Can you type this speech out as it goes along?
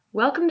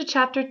Welcome to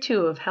Chapter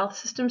 2 of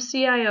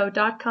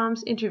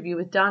HealthSystemCIO.com's interview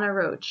with Donna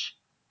Roach,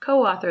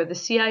 co-author of the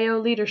CIO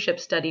Leadership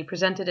Study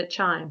presented at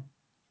CHIME.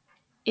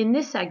 In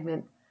this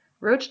segment,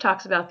 Roach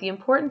talks about the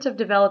importance of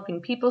developing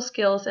people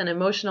skills and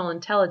emotional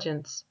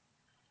intelligence,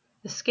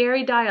 the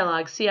scary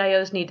dialogue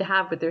CIOs need to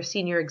have with their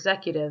senior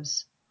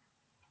executives,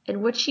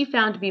 and what she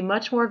found to be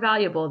much more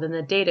valuable than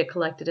the data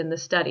collected in the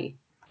study.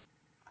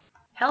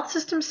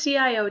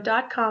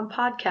 HealthSystemCIO.com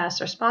podcasts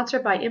are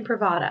sponsored by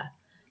Imprivata,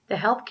 the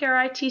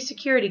healthcare IT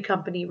security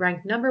company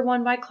ranked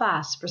 #1 by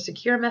KLAS for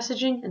secure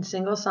messaging and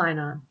single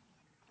sign-on.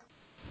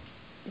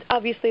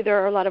 Obviously,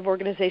 there are a lot of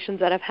organizations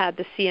that have had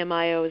the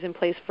CMIOs in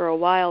place for a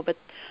while, but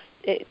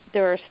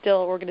there are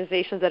still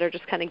organizations that are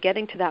just kind of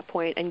getting to that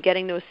point and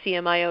getting those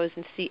CMIOs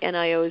and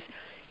CNIOs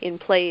in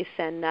place,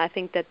 and I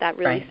think that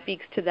really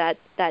speaks to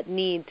that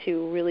need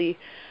to really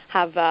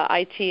have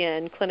IT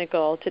and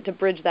clinical to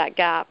bridge that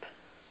gap.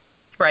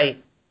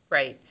 Right.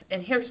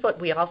 And here's what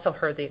we also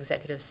heard the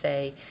executives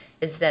say,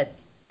 is that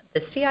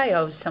the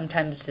CIO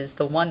sometimes is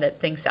the one that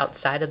thinks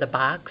outside of the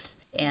box,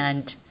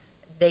 and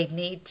they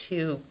need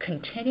to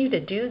continue to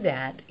do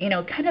that,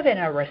 kind of in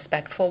a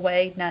respectful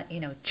way, not,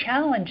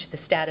 challenge the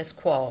status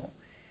quo,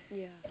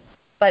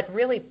 but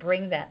really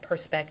bring that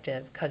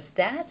perspective, because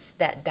that's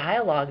that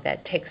dialogue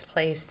that takes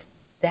place.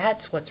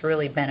 That's what's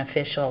really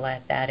beneficial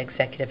at that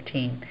executive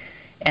team,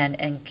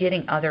 and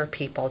getting other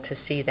people to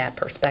see that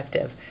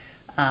perspective.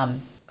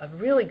 A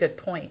really good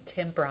point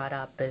Tim brought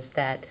up is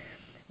that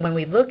when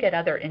we look at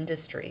other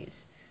industries,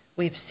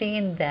 we've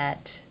seen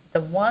that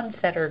the ones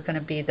that are going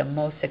to be the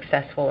most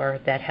successful or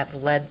that have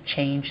led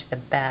change the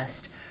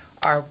best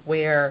are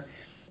where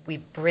we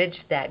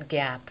bridge that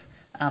gap.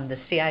 The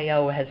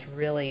CIO has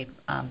really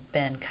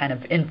been kind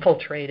of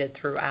infiltrated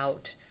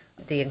throughout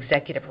the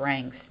executive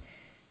ranks,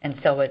 and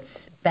so it's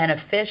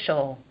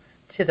beneficial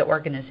to the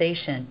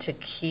organization to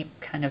keep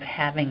kind of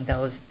having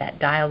that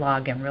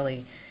dialogue and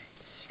really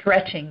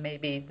stretching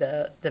maybe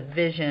the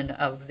vision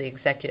of the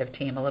executive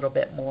team a little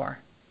bit more.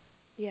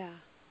 Yeah.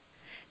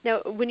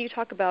 Now, when you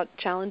talk about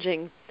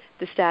challenging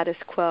the status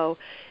quo,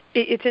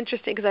 it's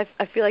interesting because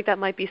I feel like that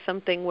might be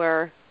something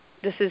where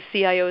this is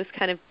CIOs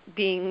kind of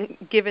being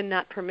given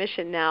that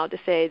permission now to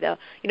say that,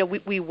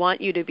 we want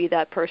you to be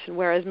that person,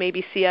 whereas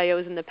maybe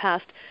CIOs in the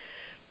past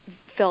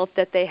felt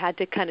that they had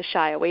to kind of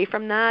shy away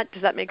from that.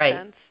 Does that make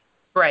sense?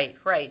 Right.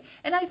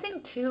 And I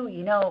think, too,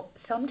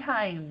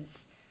 sometimes,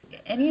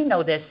 and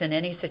this in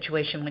any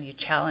situation when you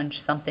challenge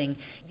something,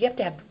 you have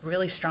to have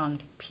really strong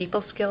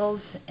people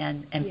skills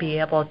and be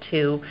able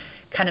to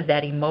kind of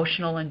that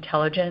emotional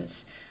intelligence.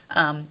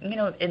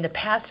 In the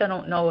past, I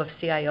don't know if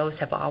CIOs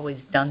have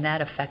always done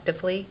that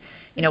effectively.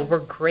 We're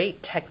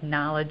great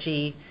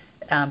technology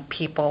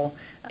people,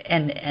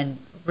 and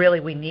really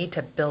we need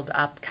to build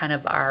up kind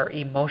of our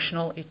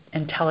emotional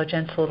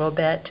intelligence a little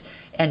bit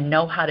and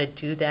know how to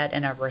do that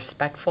in a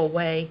respectful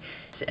way.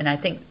 And I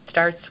think it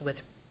starts with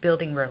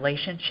building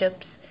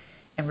relationships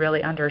and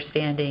really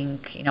understanding,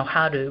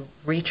 how to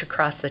reach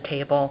across the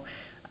table,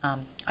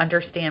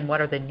 understand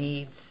what are the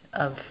needs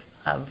of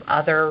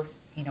other,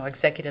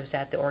 executives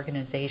at the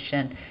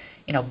organization,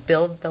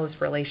 build those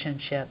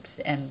relationships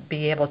and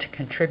be able to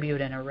contribute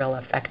in a real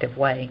effective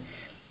way.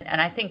 And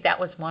I think that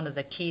was one of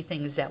the key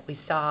things that we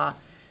saw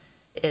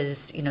is,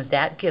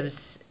 that gives,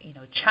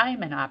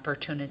 CHIME an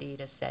opportunity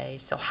to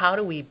say, so how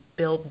do we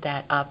build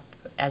that up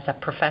as a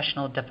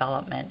professional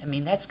development? I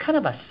mean, that's kind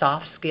of a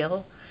soft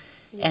skill,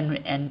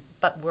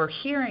 but we're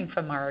hearing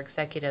from our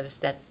executives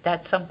that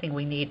that's something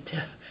we need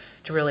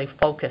to really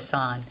focus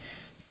on.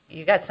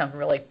 You got some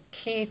really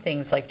key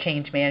things like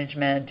change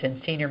management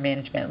and senior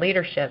management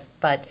leadership,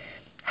 but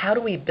how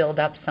do we build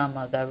up some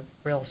of the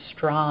real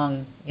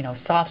strong,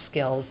 soft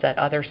skills that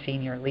other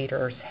senior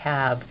leaders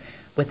have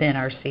within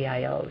our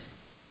CIOs?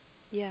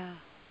 Yeah.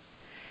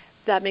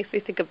 That makes me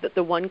think of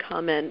the one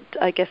comment.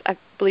 I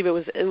believe it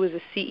was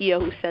a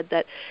CEO who said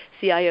that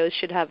CIOs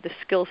should have the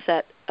skill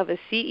set of a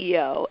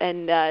CEO,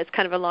 and it's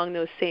kind of along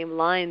those same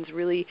lines,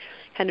 really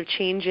kind of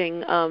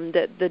changing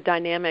the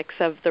dynamics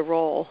of the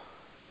role.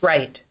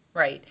 Right.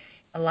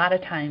 A lot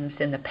of times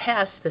in the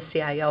past, the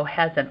CIO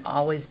hasn't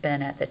always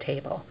been at the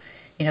table.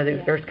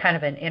 There's kind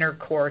of an inner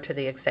core to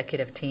the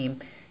executive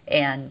team,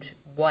 and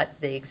what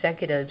the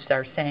executives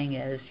are saying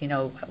is,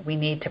 we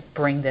need to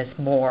bring this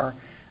more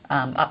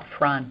up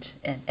front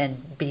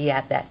and be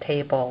at that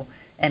table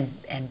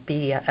and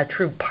be a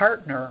true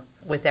partner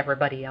with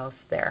everybody else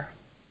there.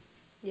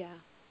 Yeah,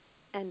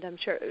 and I'm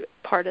sure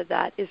part of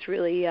that is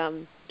really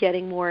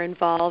getting more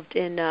involved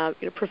in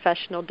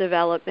professional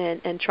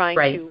development and trying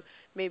to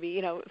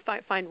maybe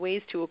find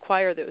ways to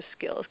acquire those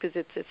skills, because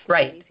it's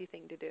not an easy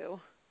thing to do.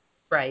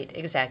 Right,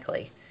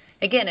 exactly.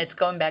 Again, it's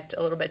going back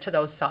a little bit to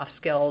those soft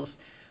skills.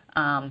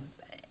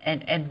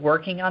 And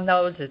working on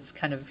those, it's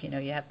kind of,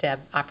 you have to have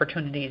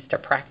opportunities to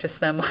practice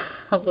them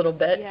a little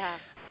bit. Yeah.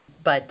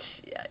 But,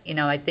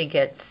 I think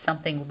it's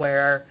something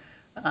where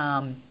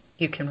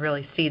you can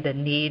really see the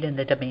need and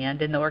the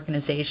demand in the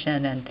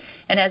organization.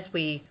 And as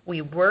we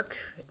work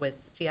with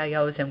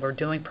CIOs and we're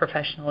doing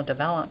professional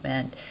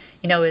development,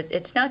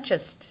 it's not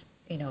just,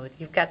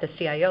 you've got the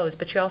CIOs,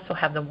 but you also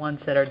have the ones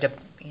that are,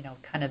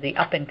 kind of the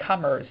up and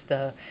comers,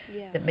 the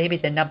maybe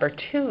the number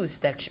twos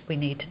that we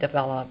need to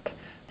develop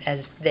as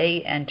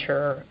they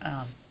enter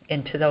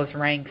into those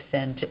ranks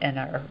and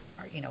are,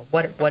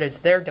 what is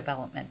their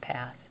development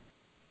path?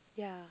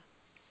 Yeah,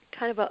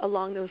 kind of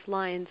along those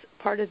lines.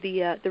 Part of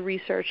the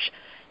research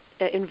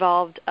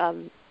involved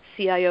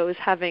CIOs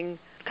having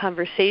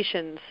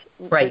conversations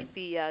with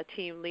the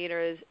team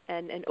leaders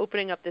and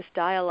opening up this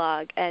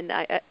dialogue. And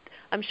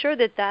I'm sure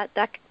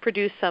that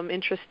produced some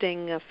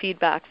interesting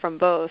feedback from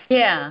both.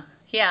 Yeah.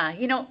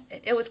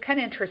 It was kind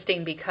of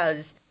interesting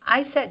because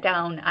I sat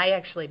down, I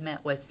actually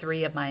met with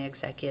 3 of my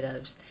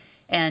executives,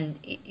 and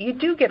you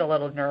do get a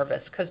little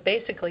nervous because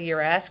basically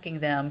you're asking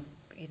them,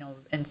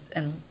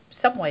 in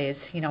some ways,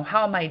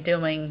 how am I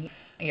doing?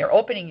 You're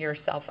opening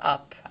yourself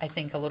up, I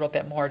think, a little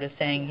bit more to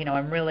saying,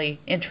 I'm really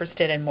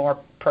interested in more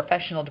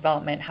professional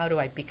development. How do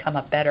I become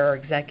a better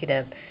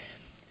executive?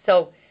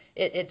 So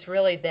it's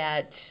really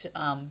that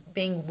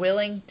being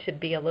willing to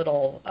be a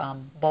little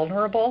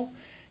vulnerable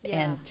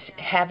and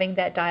having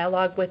that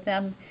dialogue with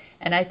them.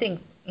 And I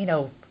think,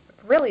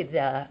 really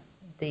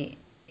the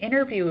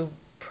interview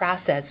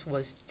process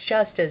was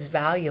just as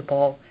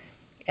valuable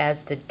as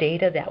the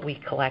data that we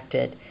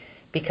collected,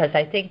 because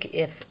I think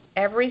if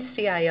every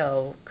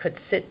CIO could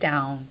sit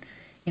down,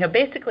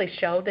 basically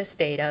show this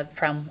data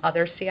from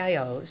other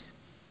CIOs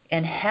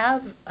and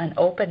have an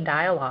open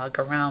dialogue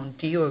around,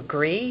 do you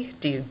agree?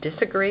 Do you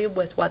disagree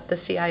with what the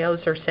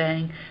CIOs are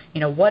saying?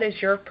 What is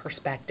your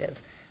perspective?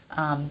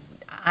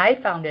 I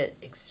found it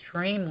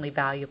extremely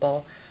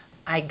valuable.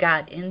 I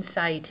got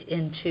insight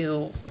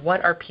into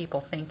what are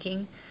people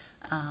thinking,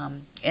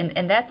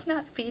 and that's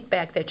not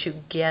feedback that you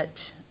get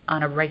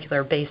on a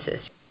regular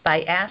basis.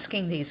 By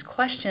asking these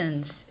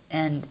questions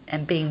and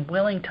being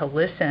willing to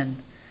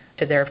listen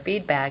to their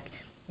feedback,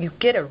 you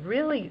get a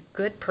really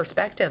good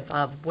perspective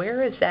of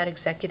where is that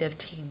executive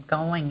team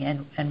going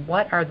and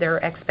what are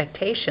their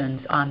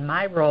expectations on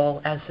my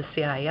role as the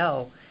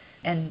CIO.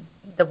 And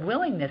the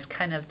willingness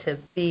kind of to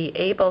be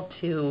able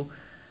to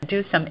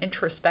do some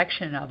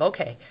introspection of,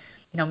 okay,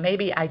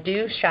 maybe I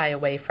do shy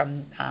away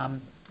from,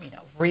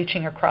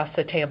 reaching across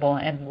the table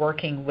and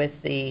working with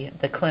the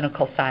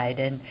clinical side,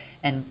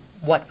 and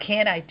what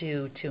can I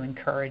do to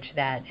encourage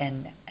that,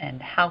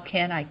 and how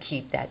can I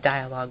keep that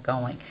dialogue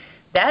going?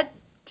 That,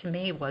 to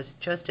me, was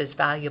just as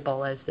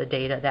valuable as the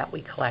data that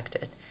we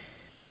collected.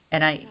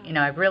 And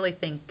I really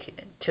think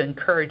to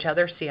encourage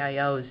other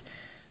CIOs,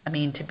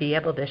 to be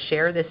able to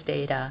share this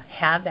data,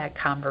 have that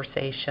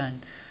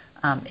conversation,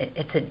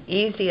 it's an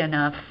easy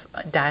enough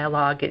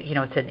dialogue,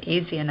 it's an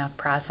easy enough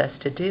process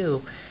to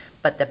do.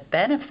 But the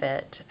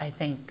benefit, I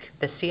think,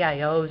 the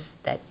CIOs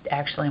that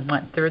actually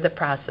went through the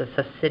process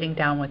of sitting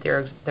down with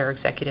their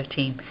executive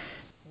team,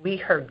 we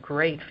heard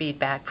great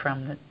feedback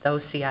from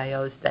those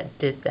CIOs that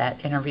did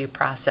that interview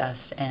process,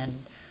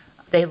 and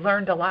they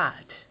learned a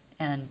lot.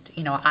 And,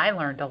 I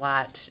learned a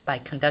lot by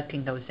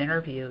conducting those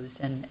interviews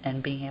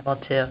and being able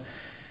to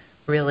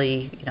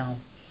really,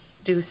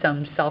 do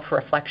some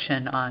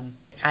self-reflection on,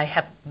 I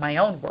have my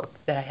own work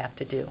that I have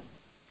to do.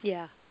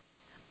 Yeah.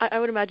 I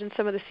would imagine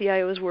some of the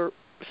CIOs were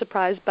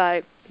surprised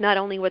by not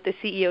only what the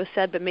CEO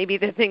said, but maybe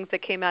the things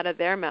that came out of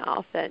their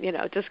mouth, and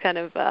just kind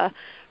of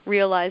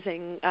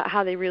realizing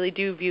how they really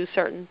do view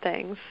certain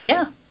things.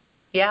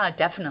 Yeah,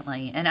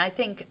 definitely. And I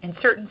think in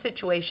certain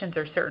situations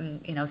or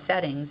certain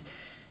settings,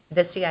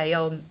 the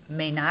CIO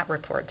may not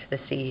report to the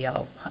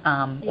CEO,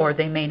 or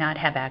they may not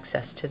have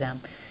access to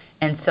them,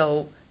 and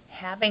so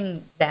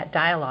having that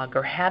dialogue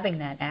or having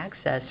that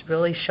access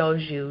really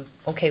shows you,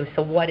 okay,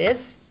 so what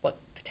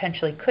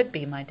potentially could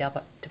be my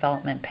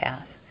development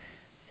path.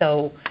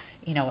 So,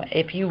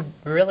 if you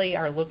really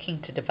are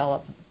looking to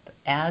develop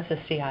as a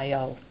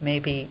CIO,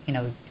 maybe,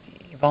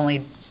 you've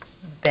only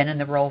been in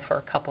the role for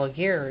a couple of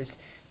years,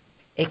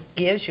 it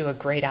gives you a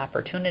great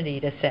opportunity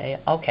to say,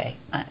 okay,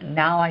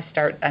 now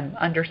I'm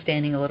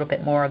understanding a little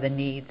bit more of the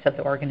needs of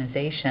the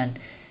organization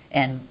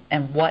and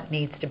what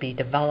needs to be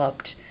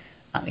developed,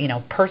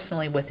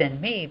 personally within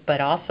me, but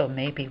also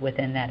maybe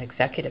within that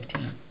executive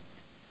team.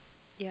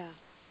 Yeah,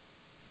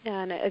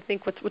 and I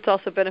think what's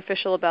also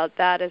beneficial about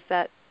that is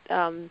that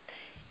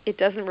it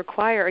doesn't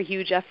require a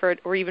huge effort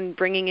or even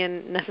bringing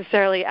in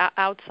necessarily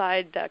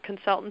outside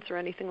consultants or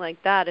anything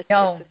like that. It's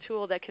a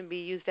tool that can be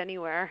used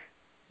anywhere.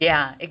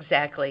 Yeah,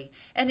 exactly.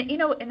 And,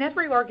 and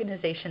every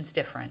organization's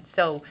different.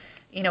 So,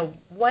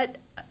 what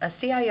a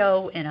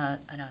CIO in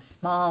a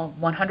small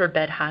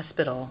 100-bed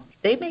hospital,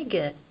 they may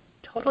get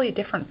totally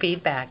different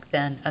feedback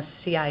than a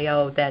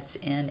CIO that's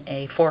in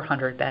a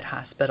 400-bed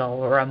hospital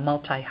or a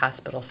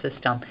multi-hospital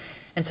system.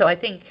 And so I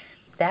think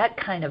that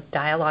kind of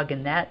dialogue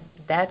and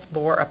that's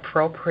more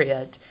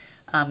appropriate,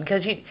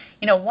 because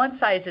one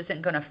size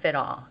isn't going to fit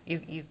all.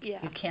 You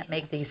can't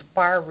make these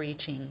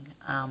far-reaching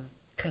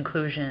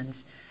conclusions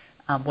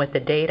with the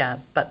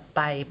data, but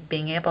by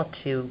being able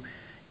to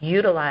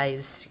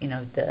utilize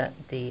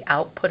the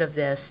output of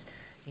this,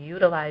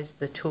 utilize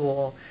the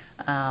tool,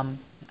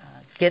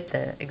 get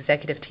the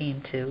executive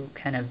team to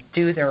kind of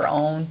do their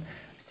own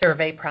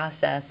survey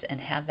process and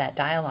have that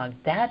dialogue.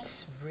 That's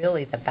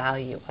really the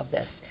value of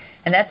this.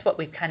 And that's what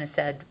we've kind of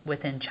said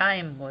within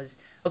Chime was,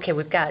 okay,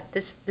 we've got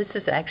this. This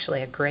is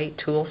actually a great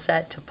tool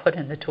set to put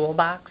in the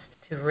toolbox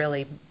to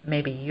really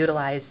maybe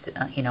utilize,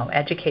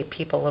 educate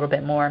people a little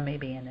bit more,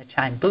 maybe in a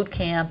Chime boot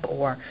camp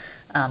or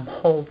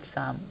hold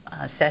some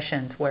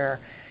sessions where,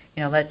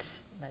 let's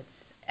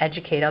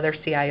educate other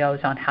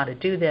CIOs on how to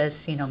do this.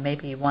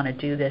 Maybe you want to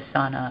do this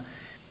on a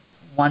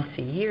once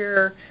a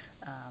year.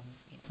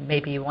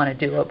 Maybe you want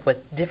to do it with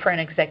different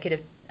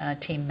executive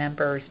team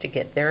members to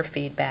get their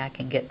feedback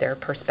and get their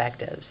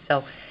perspectives.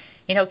 So,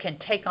 can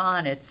take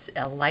on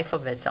a life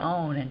of its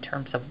own in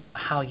terms of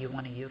how you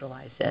want to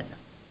utilize it.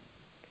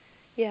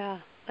 Yeah,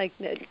 like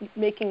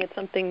making it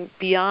something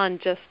beyond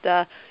just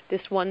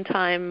this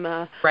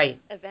one-time right.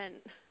 event.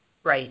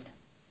 Right.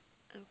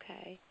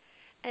 Okay.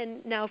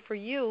 And now for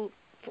you,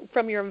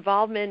 from your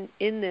involvement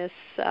in this,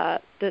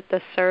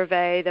 the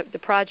survey, the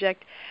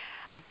project,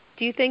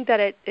 do you think that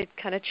it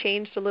kind of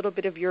changed a little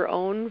bit of your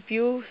own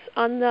views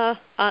on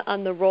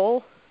the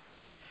role?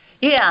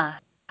 Yeah.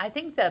 I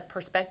think the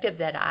perspective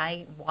that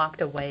I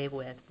walked away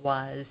with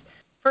was,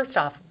 first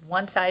off,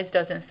 one size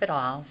doesn't fit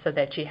all, so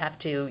that you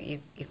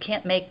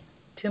can't make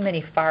too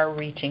many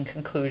far-reaching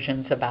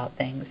conclusions about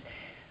things.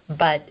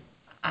 But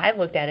I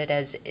looked at it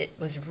as it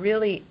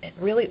really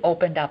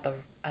opened up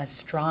a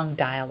strong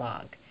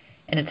dialogue.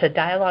 And it's a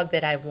dialogue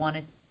that I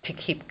wanted to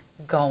keep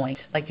going.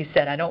 Like you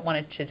said, I don't want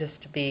it to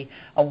just be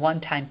a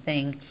one-time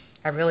thing.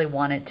 I really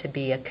want it to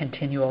be a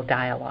continual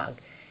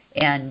dialogue.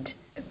 And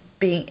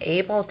being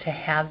able to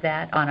have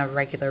that on a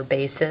regular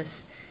basis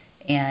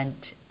and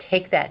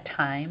take that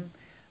time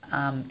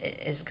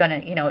is going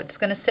to, it's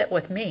going to sit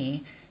with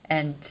me.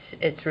 And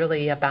it's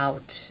really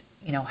about,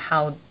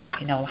 how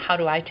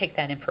do I take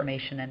that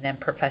information and then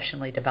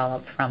professionally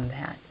develop from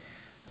that.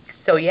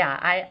 So, yeah,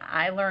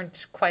 I learned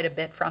quite a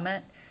bit from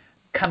it.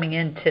 Coming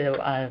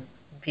into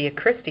Via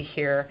Christi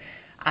here,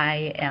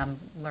 I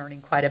am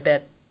learning quite a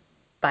bit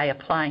by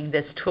applying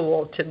this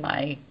tool to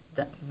my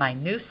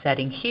new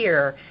setting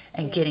here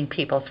and getting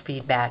people's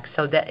feedback.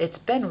 So that it's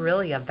been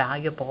really a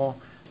valuable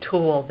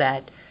tool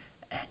that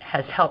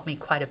has helped me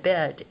quite a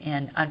bit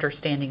in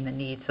understanding the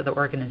needs of the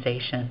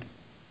organization.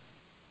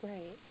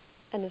 Right.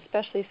 And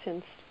especially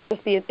since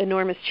with the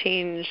enormous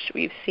change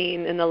we've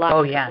seen in the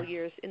last couple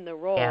years in the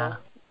role,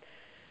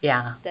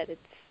 that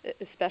it's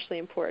especially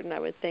important, I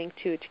would think,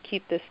 to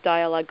keep this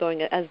dialogue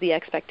going as the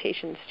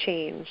expectations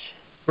change.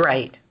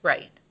 Right.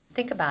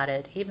 Think about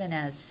it. Even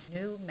as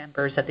new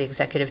members of the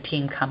executive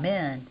team come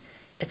in,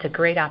 it's a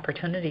great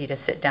opportunity to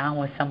sit down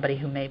with somebody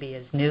who maybe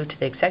is new to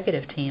the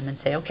executive team and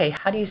say, okay,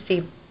 how do you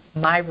see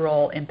my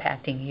role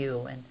impacting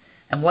you?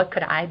 And what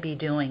could I be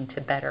doing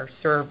to better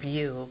serve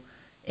you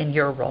in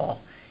your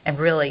role? And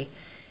really,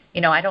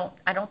 I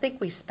don't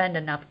think we spend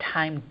enough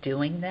time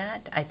doing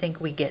that. I think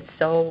we get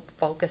so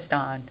focused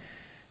on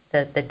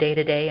the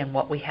day-to-day and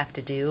what we have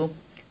to do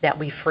that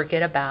we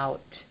forget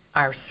about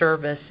our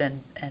service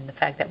and the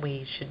fact that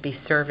we should be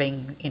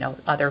serving,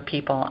 other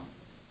people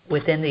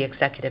within the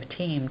executive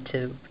team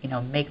to,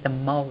 make the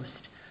most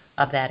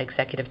of that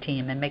executive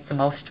team and make the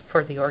most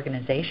for the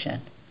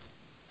organization.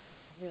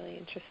 Really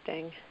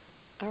interesting.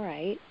 All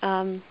right.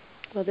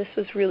 Well, this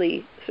was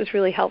really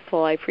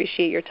helpful. I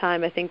appreciate your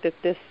time. I think that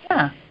this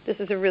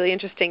is a really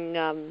interesting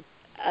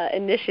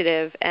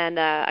initiative, and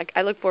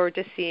I look forward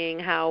to seeing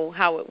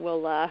how it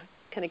will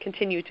kind of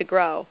continue to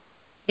grow.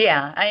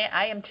 Yeah,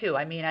 I am too.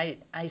 I mean,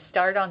 I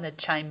start on the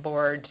Chime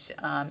board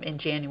in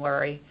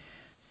January,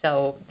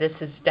 so this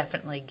has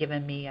definitely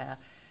given me a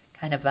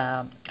kind of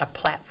a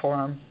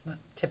platform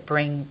to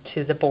bring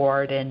to the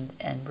board and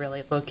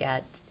really look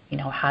at,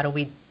 how do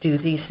we do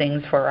these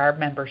things for our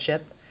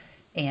membership,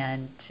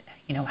 and,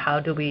 how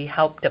do we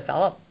help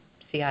develop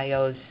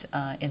CIOs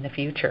in the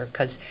future,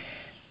 because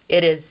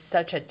it is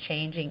such a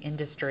changing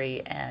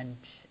industry and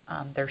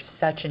there's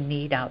such a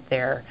need out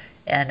there.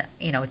 And,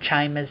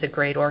 Chime is a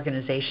great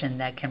organization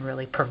that can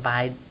really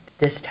provide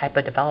this type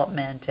of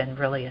development and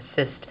really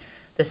assist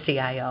the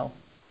CIO.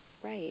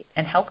 Right.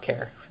 And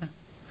healthcare.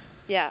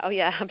 Yeah. Oh,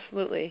 yeah,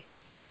 absolutely.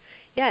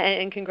 Yeah,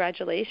 and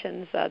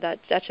congratulations.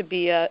 That should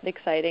be an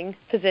exciting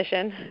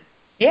position.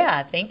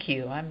 Yeah, thank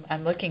you.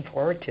 I'm looking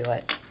forward to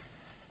it.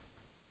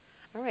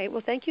 All right.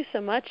 Well, thank you so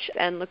much,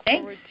 and look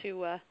forward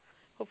to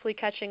hopefully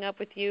catching up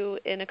with you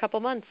in a couple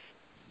months.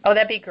 Oh,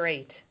 that'd be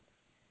great.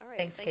 All right.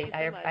 Thanks, Thank Kate. you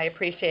so much. I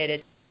appreciate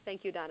it.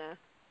 Thank you, Donna.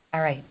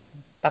 All right.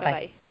 Bye-bye.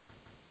 Bye-bye.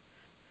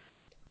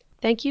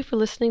 Thank you for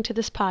listening to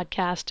this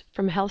podcast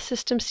from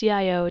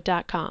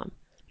healthsystemcio.com.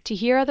 To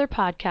hear other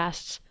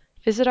podcasts,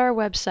 visit our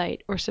website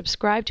or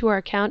subscribe to our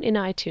account in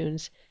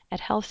iTunes at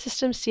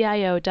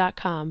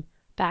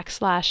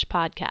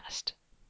healthsystemcio.com/podcast.